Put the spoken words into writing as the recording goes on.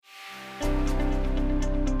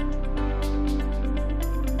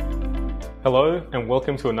Hello and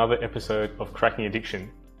welcome to another episode of Cracking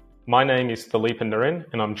Addiction. My name is Philippe Naren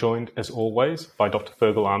and I'm joined as always by Dr.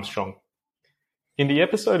 Fergal Armstrong. In the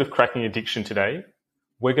episode of Cracking Addiction today,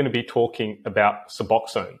 we're going to be talking about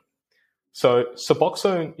Suboxone. So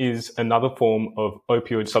Suboxone is another form of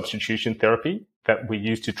opioid substitution therapy that we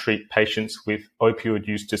use to treat patients with opioid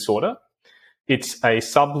use disorder. It's a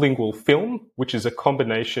sublingual film, which is a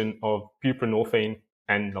combination of buprenorphine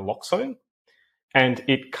and naloxone. And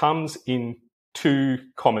it comes in two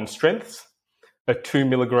common strengths, a 2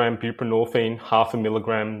 milligram buprenorphine, 0.5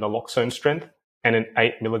 milligram naloxone strength, and an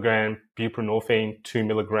 8 milligram buprenorphine, 2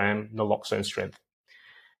 milligram naloxone strength.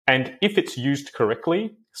 And if it's used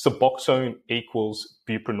correctly, Suboxone equals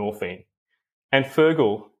buprenorphine. And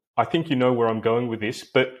Fergal, I think you know where I'm going with this,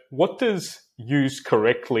 but what does used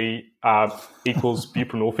correctly equals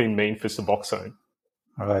buprenorphine mean for Suboxone?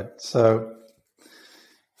 All right. So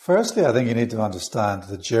firstly, I think you need to understand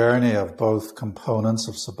the journey of both components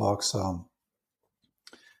of Suboxone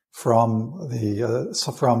from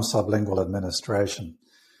sublingual administration.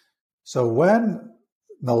 So when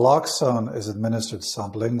naloxone is administered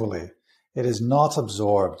sublingually, it is not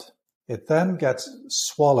absorbed. It then gets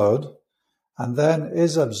swallowed and then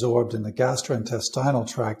is absorbed in the gastrointestinal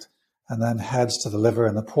tract and then heads to the liver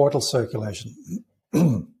in the portal circulation.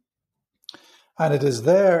 And it is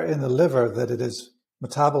there in the liver that it is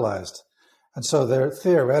metabolized. And so there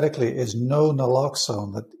theoretically is no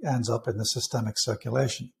naloxone that ends up in the systemic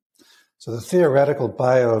circulation. So the theoretical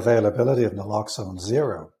bioavailability of naloxone is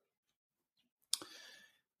 0.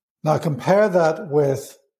 Now compare that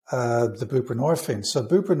with the buprenorphine. So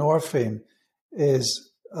buprenorphine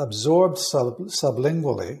is absorbed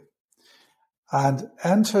sublingually and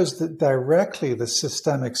enters directly the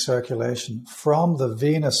systemic circulation from the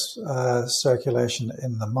venous circulation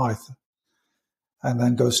in the mouth, and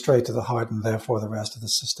then goes straight to the heart and therefore the rest of the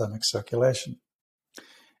systemic circulation.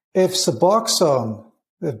 If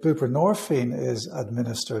buprenorphine is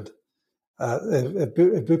administered, if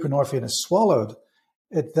buprenorphine is swallowed,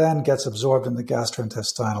 it then gets absorbed in the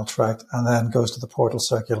gastrointestinal tract and then goes to the portal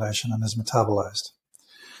circulation and is metabolized.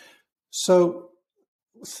 So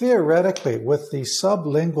theoretically, with the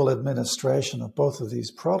sublingual administration of both of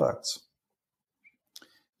these products,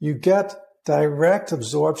 you get direct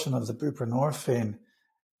absorption of the buprenorphine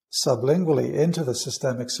sublingually into the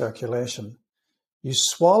systemic circulation. You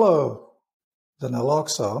swallow the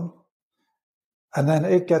naloxone, and then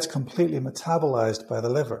it gets completely metabolized by the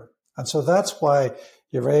liver. And so that's why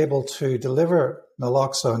you're able to deliver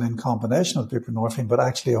naloxone in combination with buprenorphine, but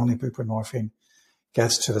actually only buprenorphine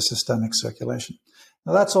gets to the systemic circulation.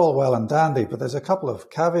 Now that's all well and dandy, but there's a couple of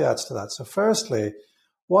caveats to that. So firstly,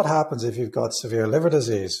 what happens if you've got severe liver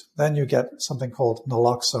disease? Then you get something called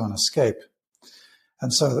naloxone escape.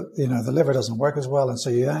 And so, the liver doesn't work as well. And so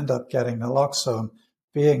you end up getting naloxone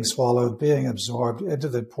being swallowed, being absorbed into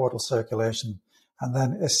the portal circulation, and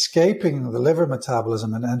then escaping the liver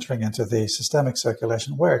metabolism and entering into the systemic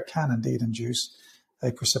circulation, where it can indeed induce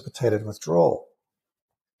a precipitated withdrawal.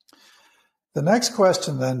 The next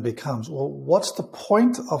question then becomes, well, what's the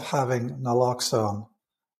point of having naloxone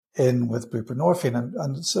in with buprenorphine?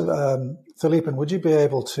 And so, Philippe, would you be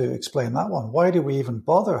able to explain that one? Why do we even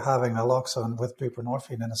bother having naloxone with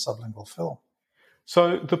buprenorphine in a sublingual film?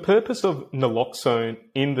 So the purpose of naloxone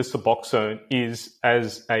in the Suboxone is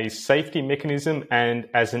as a safety mechanism and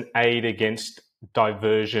as an aid against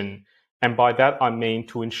diversion. And by that, I mean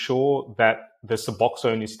to ensure that the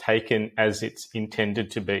Suboxone is taken as it's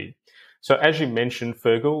intended to be. So as you mentioned,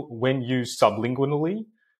 Fergal, when used sublingually,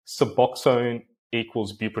 Suboxone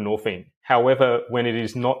equals buprenorphine. However, when it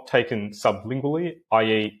is not taken sublingually,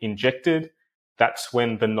 i.e. injected, that's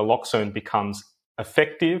when the naloxone becomes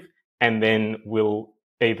effective and then will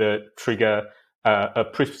either trigger a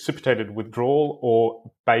precipitated withdrawal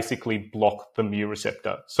or basically block the mu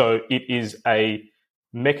receptor. So it is a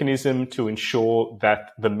mechanism to ensure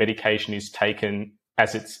that the medication is taken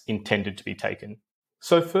as it's intended to be taken.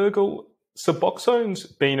 So Fergal, Suboxone's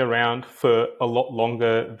been around for a lot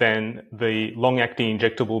longer than the long-acting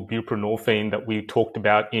injectable buprenorphine that we talked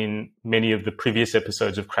about in many of the previous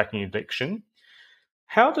episodes of Cracking Addiction.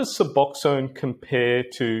 How does Suboxone compare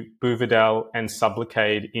to Buvidal and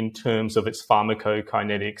Sublocade in terms of its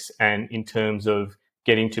pharmacokinetics and in terms of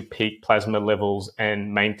getting to peak plasma levels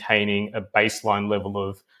and maintaining a baseline level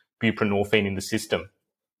of buprenorphine in the system?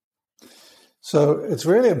 So it's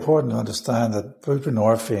really important to understand that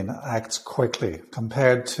buprenorphine acts quickly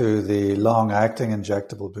compared to the long-acting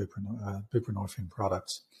injectable buprenorphine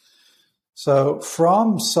products. So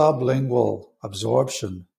from sublingual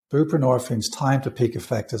absorption, buprenorphine's time to peak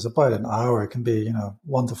effect is about an hour. It can be,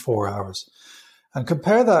 1 to 4 hours. And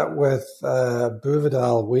compare that with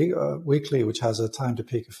Buvidal weekly, which has a time to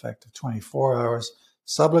peak effect of 24 hours,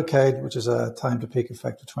 Sublocade, which is a time to peak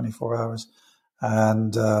effect of 24 hours,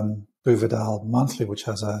 and Buvidal monthly, which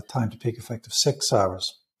has a time to peak effect of 6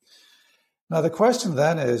 hours. Now, the question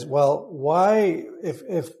then is, well, why,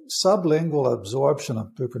 if sublingual absorption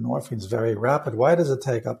of buprenorphine is very rapid, why does it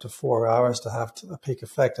take up to 4 hours to have a peak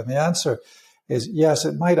effect? And the answer is, yes,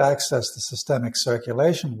 it might access the systemic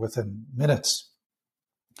circulation within minutes.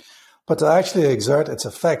 But to actually exert its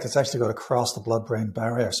effect, it's actually got to cross the blood-brain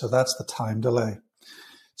barrier. So that's the time delay.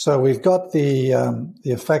 So we've got the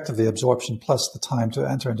effect of the absorption plus the time to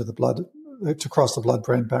enter into the blood, to cross the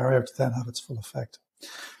blood-brain barrier to then have its full effect.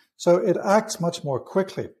 So it acts much more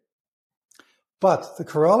quickly. But the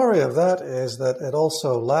corollary of that is that it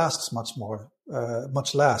also lasts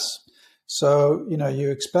much less. So, you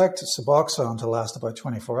expect Suboxone to last about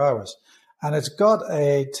 24 hours. And it's got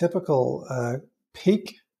a typical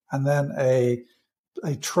peak and then a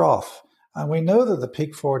trough. And we know that the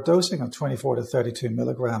peak for dosing of 24 to 32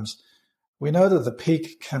 milligrams, we know that the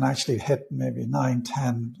peak can actually hit maybe 9,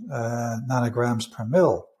 10 nanograms per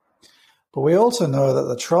mil. But we also know that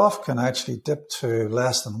the trough can actually dip to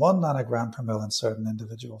less than 1 nanogram per mil in certain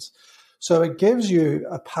individuals. So it gives you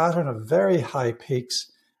a pattern of very high peaks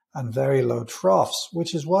and very low troughs,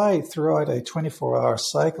 which is why throughout a 24-hour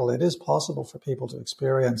cycle, it is possible for people to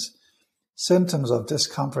experience symptoms of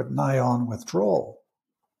discomfort nigh on withdrawal.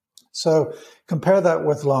 So compare that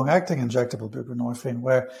with long-acting injectable buprenorphine,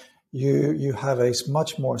 where you have a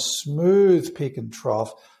much more smooth peak and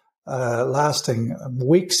trough, lasting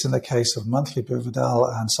weeks in the case of monthly Buvidal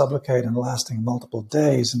and Sublocade, and lasting multiple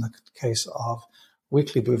days in the case of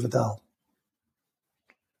weekly Buvidal.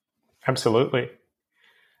 Absolutely.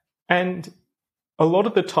 And a lot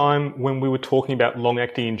of the time when we were talking about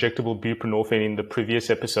long-acting injectable buprenorphine in the previous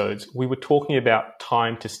episodes, we were talking about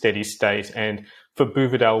time to steady state. And for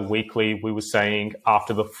Buvidal weekly, we were saying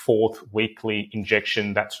after the 4th weekly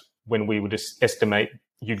injection, that's when we would estimate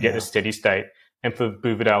you'd get a steady state. And for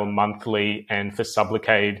Buvidal monthly and for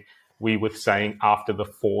Sublocade, we were saying after the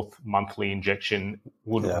 4th monthly injection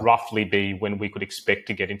would roughly be when we could expect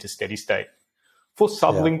to get into steady state. For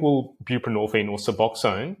sublingual buprenorphine or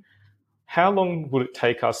Suboxone, how long would it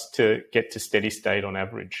take us to get to steady state on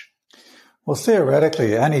average? Well,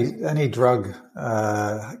 theoretically, any drug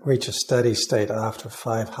reaches steady state after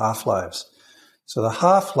 5 half-lives. So the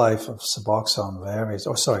half-life of Suboxone varies,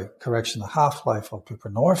 the half-life of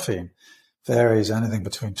buprenorphine varies anything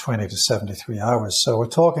between 20 to 73 hours. So we're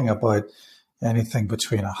talking about anything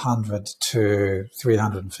between 100 to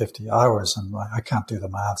 350 hours. And I can't do the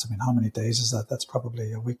maths. I mean, how many days is that? That's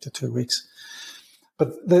probably a week to 2 weeks.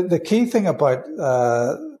 But the key thing about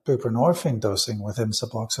buprenorphine dosing within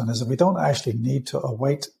Suboxone is that we don't actually need to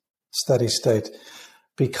await steady state,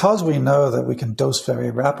 because we know that we can dose very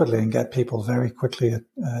rapidly and get people very quickly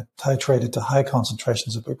titrated to high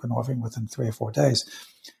concentrations of buprenorphine within 3 or 4 days.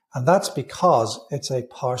 And that's because it's a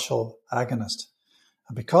partial agonist.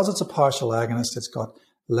 And because it's a partial agonist, it's got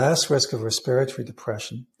less risk of respiratory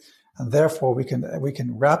depression. And therefore, we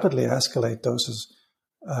can rapidly escalate doses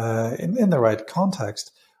in the right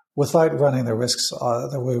context without running the risks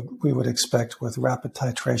that we would expect with rapid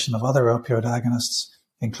titration of other opioid agonists,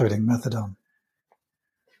 including methadone.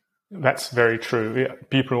 That's very true.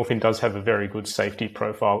 Buprenorphine does have a very good safety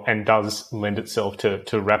profile and does lend itself to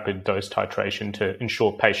rapid dose titration to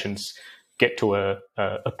ensure patients get to a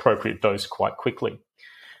appropriate dose quite quickly.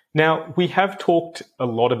 Now, we have talked a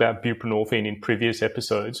lot about buprenorphine in previous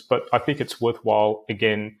episodes, but I think it's worthwhile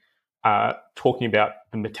again talking about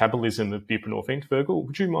the metabolism of buprenorphine. Virgil,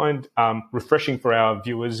 would you mind refreshing for our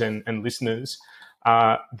viewers and listeners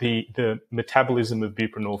the metabolism of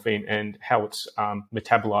buprenorphine and how it's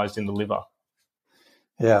metabolized in the liver?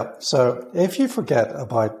 Yeah, so if you forget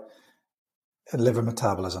about liver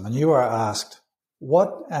metabolism and you are asked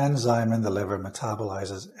what enzyme in the liver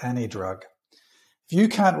metabolizes any drug, if you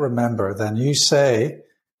can't remember, then you say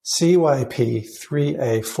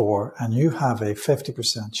CYP3A4 and you have a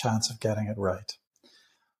 50% chance of getting it right.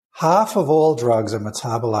 Half of all drugs are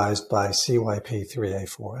metabolized by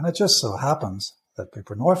CYP3A4, and it just so happens that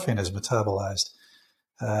buprenorphine is metabolized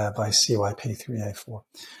by CYP3A4.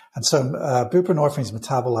 And so buprenorphine is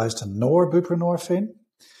metabolized to norbuprenorphine,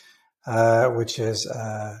 which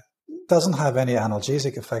doesn't have any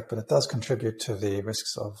analgesic effect, but it does contribute to the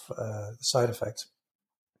risks of side effects.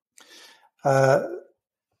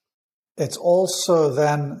 It's also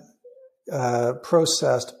then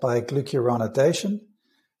processed by glucuronidation.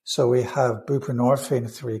 So we have buprenorphine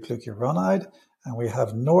 3-glucuronide, and we have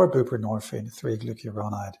norbuprenorphine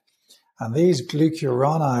 3-glucuronide. And these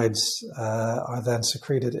glucuronides are then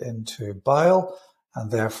secreted into bile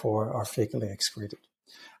and therefore are fecally excreted.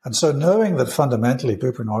 And so knowing that fundamentally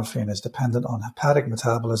buprenorphine is dependent on hepatic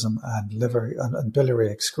metabolism and liver and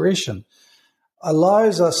biliary excretion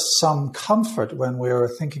allows us some comfort when we are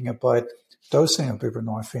thinking about dosing of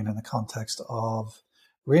buprenorphine in the context of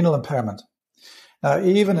renal impairment. Now,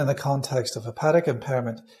 even in the context of hepatic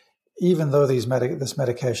impairment, even though this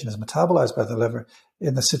medication is metabolized by the liver,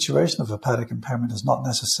 in the situation of hepatic impairment is not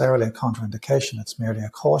necessarily a contraindication. It's merely a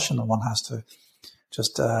caution, and one has to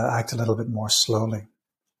just act a little bit more slowly.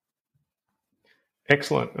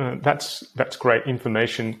 Excellent. That's great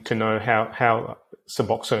information to know how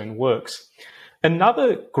Suboxone works.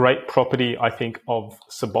 Another great property, I think, of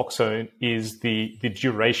Suboxone is the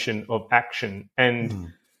duration of action.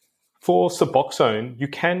 And for Suboxone, you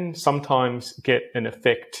can sometimes get an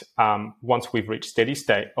effect once we've reached steady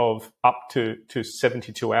state of up to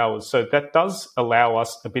 72 hours. So that does allow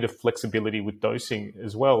us a bit of flexibility with dosing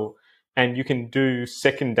as well. And you can do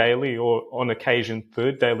second daily or on occasion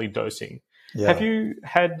third daily dosing. Yeah. Have you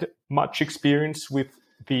had much experience with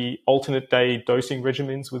the alternate day dosing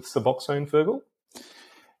regimens with Suboxone, Fergal?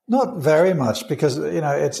 Not very much, because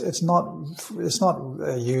it's not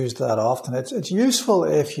used that often. It's useful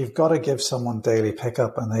if you've got to give someone daily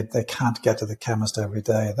pickup and they can't get to the chemist every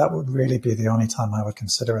day. That would really be the only time I would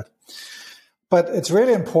consider it. But it's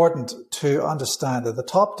really important to understand that the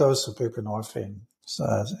top dose of buprenorphine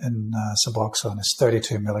in Suboxone is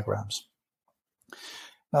 32 milligrams.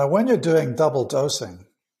 Now, when you're doing double dosing,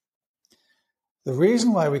 the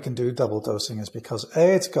reason why we can do double dosing is because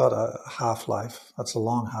A, it's got a half-life, that's a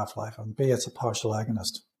long half-life, and B, it's a partial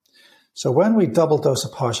agonist. So when we double dose a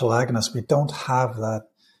partial agonist, we don't have that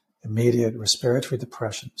immediate respiratory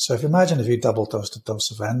depression. So if you double dosed a dose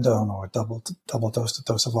of endone or double dosed a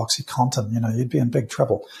dose of OxyContin, you'd be in big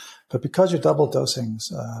trouble. But because you're double dosing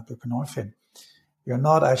buprenorphine, you're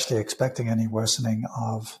not actually expecting any worsening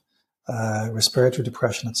of respiratory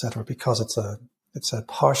depression, etc., because it's a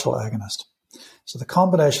partial agonist. So the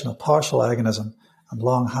combination of partial agonism and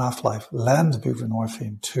long half-life lend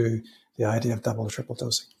buprenorphine to the idea of double or triple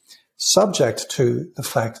dosing, subject to the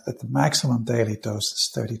fact that the maximum daily dose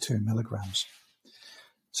is 32 milligrams.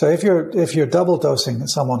 So if you're double dosing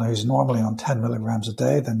someone who's normally on 10 milligrams a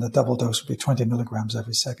day, then the double dose would be 20 milligrams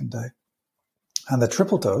every second day. And the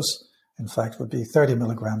triple dose, in fact, would be 30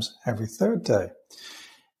 milligrams every third day.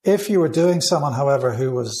 If you were doing someone, however,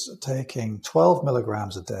 who was taking 12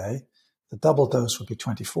 milligrams a day, the double dose would be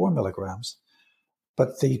 24 milligrams,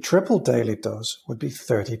 but the triple daily dose would be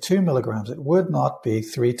 32 milligrams. It would not be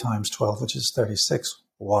 3 times 12, which is 36.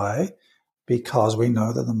 Why? Because we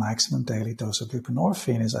know that the maximum daily dose of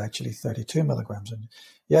buprenorphine is actually 32 milligrams. And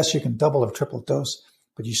yes, you can double or triple dose,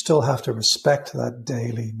 but you still have to respect that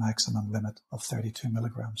daily maximum limit of 32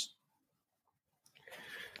 milligrams.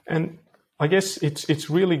 And I guess it's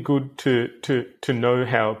really good to know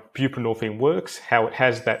how buprenorphine works, how it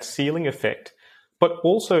has that ceiling effect. But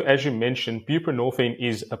also, as you mentioned, buprenorphine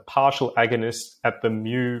is a partial agonist at the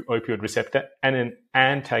mu opioid receptor and an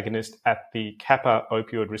antagonist at the kappa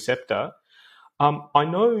opioid receptor. I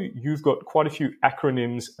know you've got quite a few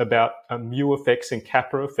acronyms about mu effects and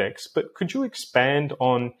kappa effects, but could you expand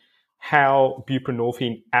on how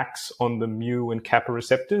buprenorphine acts on the mu and kappa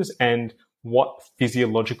receptors and what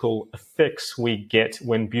physiological effects we get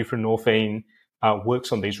when buprenorphine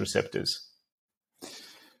works on these receptors?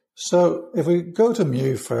 So if we go to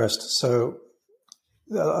mu first, so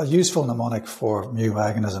a useful mnemonic for mu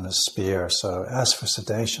agonism is SPEAR. So S for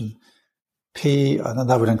sedation, P, and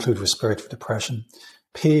that would include respiratory depression,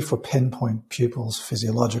 P for pinpoint pupils,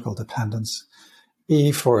 physiological dependence,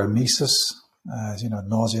 E for emesis,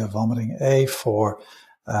 nausea, vomiting, A for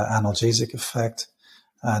analgesic effect,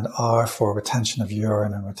 and R for retention of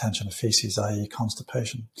urine and retention of feces, i.e.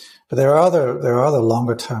 constipation. But there are other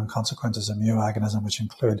longer-term consequences of mu agonism, which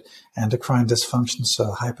include endocrine dysfunction,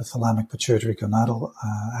 so hypothalamic pituitary gonadal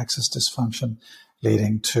axis dysfunction,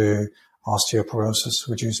 leading to osteoporosis,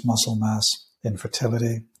 reduced muscle mass,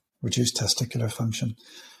 infertility, reduced testicular function.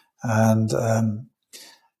 And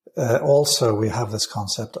also we have this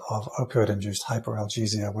concept of opioid-induced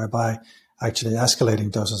hyperalgesia, whereby actually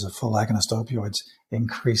escalating doses of full agonist opioids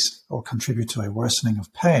increase or contribute to a worsening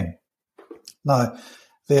of pain. Now,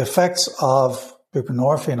 the effects of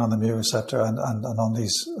buprenorphine on the mu receptor and on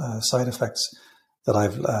these side effects that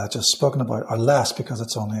I've just spoken about are less because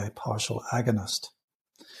it's only a partial agonist.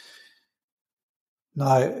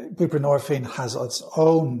 Now, buprenorphine has its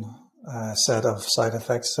own set of side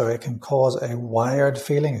effects, so it can cause a wired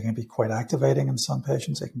feeling. It can be quite activating in some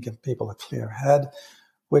patients. It can give people a clear head,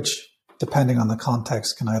 which depending on the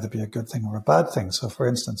context, can either be a good thing or a bad thing. So, for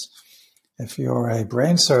instance, if you're a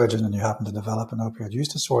brain surgeon and you happen to develop an opioid use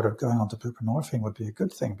disorder, going on to buprenorphine would be a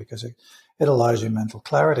good thing because it allows you mental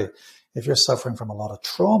clarity. If you're suffering from a lot of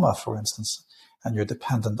trauma, for instance, and you're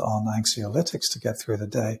dependent on anxiolytics to get through the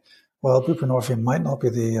day, well, buprenorphine might not be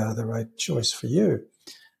the right choice for you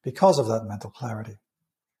because of that mental clarity.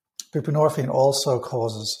 Buprenorphine also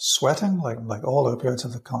causes sweating, like all opioids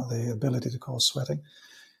have the ability to cause sweating.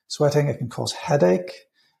 Sweating, it can cause headache,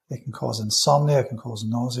 it can cause insomnia, it can cause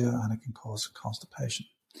nausea, and it can cause constipation.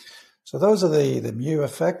 So those are the mu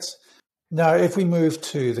effects. Now, if we move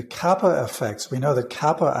to the kappa effects, we know that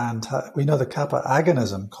kappa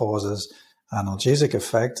agonism causes analgesic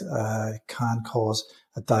effect. It can cause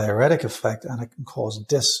a diuretic effect, and it can cause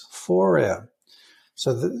dysphoria.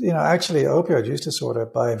 So, actually, opioid use disorder,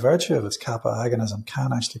 by virtue of its kappa agonism,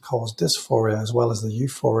 can actually cause dysphoria as well as the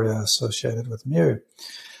euphoria associated with mu.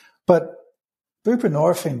 But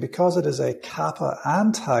buprenorphine, because it is a kappa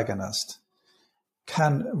antagonist,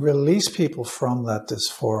 can release people from that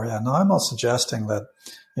dysphoria. Now, I'm not suggesting that,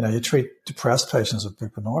 you treat depressed patients with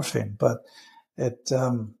buprenorphine, but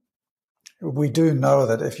we do know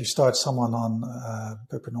that if you start someone on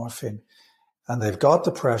buprenorphine and they've got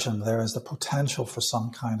depression, there is the potential for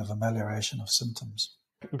some kind of amelioration of symptoms.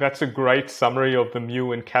 That's a great summary of the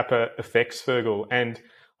mu and kappa effects, Fergal. And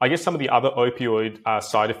I guess some of the other opioid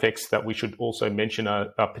side effects that we should also mention are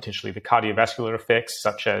potentially the cardiovascular effects,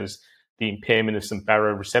 such as the impairment of some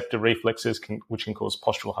baroreceptor reflexes, which can cause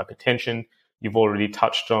postural hypertension. You've already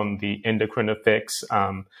touched on the endocrine effects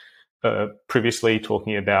previously,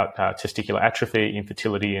 talking about testicular atrophy,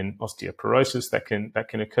 infertility, and osteoporosis that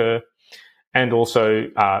can occur, and also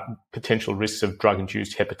potential risks of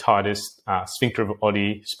drug-induced hepatitis, sphincter of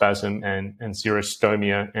Oddi spasm, and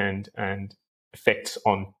xerostomia, and effects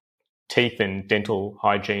on teeth and dental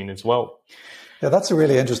hygiene as well. Yeah, that's a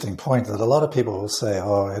really interesting point that a lot of people will say,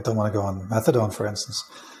 I don't want to go on methadone, for instance,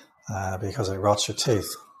 because it rots your teeth.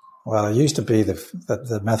 Well, it used to be that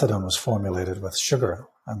the methadone was formulated with sugar,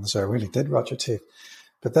 and so it really did rot your teeth.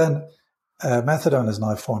 But then methadone is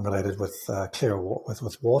now formulated with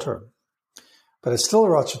with water. But it still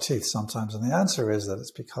rots your teeth sometimes, and the answer is that it's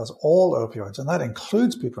because all opioids, and that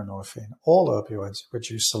includes buprenorphine, all opioids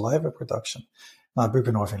reduce saliva production. Now,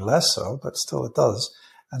 buprenorphine less so, but still it does.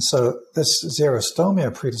 And so this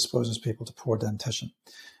xerostomia predisposes people to poor dentition.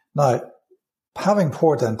 Now, having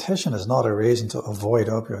poor dentition is not a reason to avoid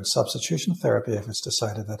opioid substitution therapy if it's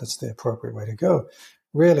decided that it's the appropriate way to go.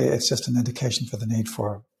 Really, it's just an indication for the need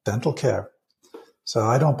for dental care. So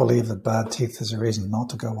I don't believe that bad teeth is a reason not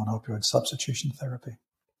to go on opioid substitution therapy.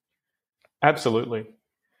 Absolutely.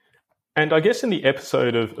 And I guess in the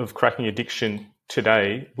episode of Cracking Addiction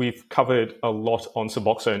today, we've covered a lot on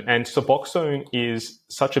Suboxone. And Suboxone is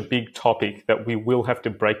such a big topic that we will have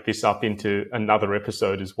to break this up into another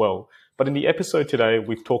episode as well. But in the episode today,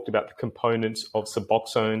 we've talked about the components of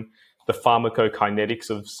Suboxone, the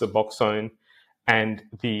pharmacokinetics of Suboxone, and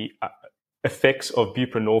the effects of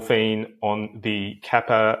buprenorphine on the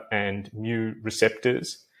kappa and mu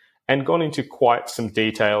receptors, and gone into quite some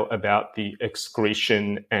detail about the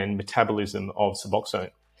excretion and metabolism of Suboxone.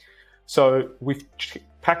 So we've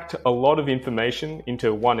packed a lot of information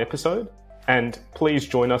into one episode, and please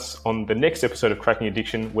join us on the next episode of Cracking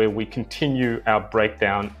Addiction, where we continue our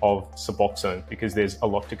breakdown of Suboxone, because there's a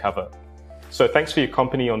lot to cover. So thanks for your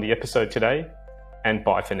company on the episode today, and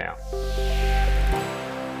bye for now.